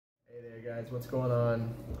Hey guys, what's going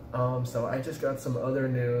on? So I just got some other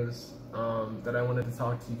news that I wanted to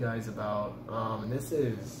talk to you guys about. This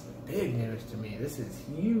is big news to me. This is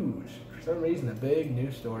huge. For some reason, the big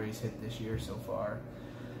news stories hit this year so far.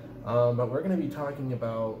 But we're going to be talking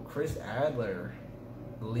about Chris Adler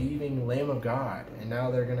leaving Lamb of God, and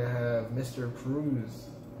now they're going to have Mr. Cruz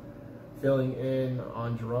filling in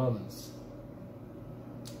on drums.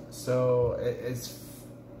 So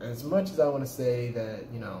as much as I want to say that,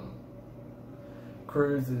 you know,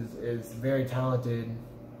 Cruz is very talented,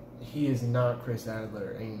 he is not Chris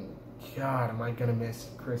Adler, and God, am I gonna miss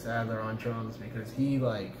Chris Adler on drums, because he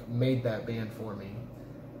like made that band for me.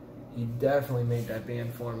 He definitely made that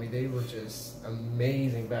band for me. They were just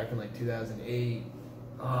amazing back in like 2008.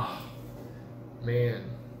 Oh man,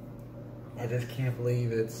 I just can't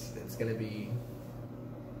believe it's gonna be.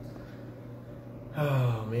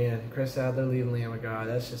 Oh man, Chris Adler leaving Lamb of God.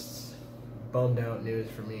 That's just bummed out news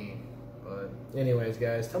for me. But anyways,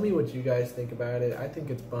 guys, tell me what you guys think about it. I think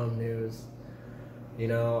it's bum news. You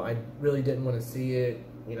know, I really didn't want to see it.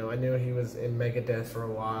 You know, I knew he was in Megadeth for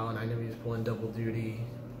a while, and I knew he was pulling double duty.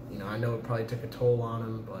 You know, I know it probably took a toll on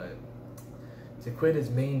him, but to quit his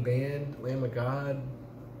main band, Lamb of God,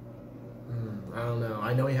 I don't know.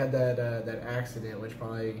 I know he had that accident, which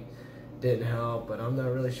probably didn't help, but I'm not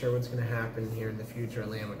really sure what's going to happen here in the future at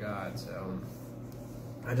Lamb of God. So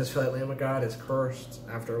I just feel like Lamb of God is cursed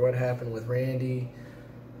after what happened with Randy,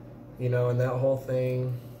 you know, and that whole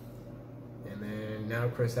thing. And then now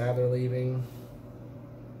Chris Adler leaving.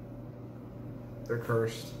 They're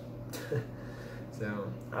cursed.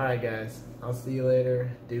 So, alright guys, I'll see you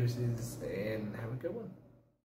later. Deuces, and have a good one.